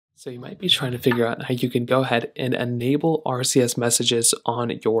So you might be trying to figure out how you can go ahead and enable RCS messages on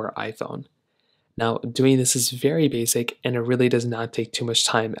your iPhone. Now, doing this is very basic and it really does not take too much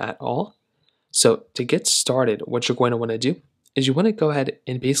time at all. So to get started, what you're going to want to do is you want to go ahead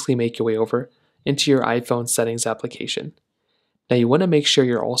and basically make your way over into your iPhone settings application. Now you want to make sure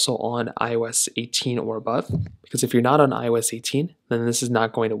you're also on iOS 18 or above, because if you're not on iOS 18, then this is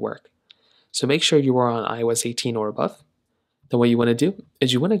not going to work. So make sure you are on iOS 18 or above. Then what you want to do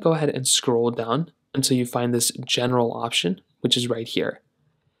is you want to go ahead and scroll down until you find this general option, which is right here.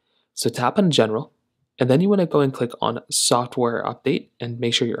 So tap on general, and then you want to go and click on software update and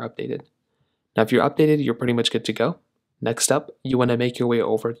make sure you're updated. Now, if you're updated, you're pretty much good to go. Next up, you want to make your way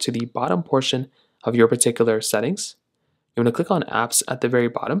over to the bottom portion of your particular settings. You want to click on apps at the very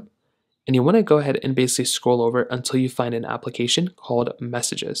bottom, and you want to go ahead and basically scroll over until you find an application called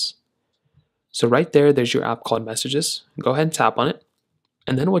Messages. So right there, there's your app called Messages. Go ahead and tap on it.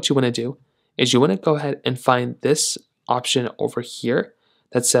 And then what you want to do is you want to go ahead and find this option over here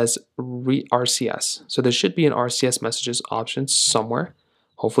that says RCS. So there should be an RCS messages option somewhere.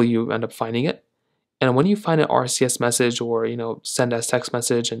 Hopefully you end up finding it. And when you find an RCS message or, send as text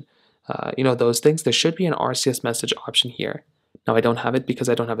message and, those things, there should be an RCS message option here. Now I don't have it because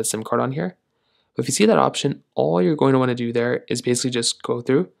I don't have a SIM card on here. But if you see that option, all you're going to want to do there is basically just go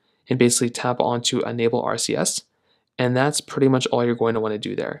through and basically tap onto enable RCS. And that's pretty much all you're going to want to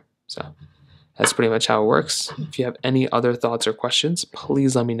do there. So that's pretty much how it works. If you have any other thoughts or questions,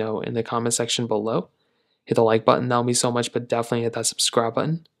 please let me know in the comment section below. Hit the like button, that'll mean so much, but definitely hit that subscribe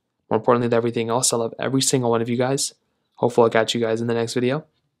button. More importantly than everything else, I love every single one of you guys. Hopefully I'll catch you guys in the next video.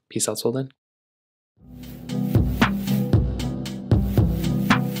 Peace out till then.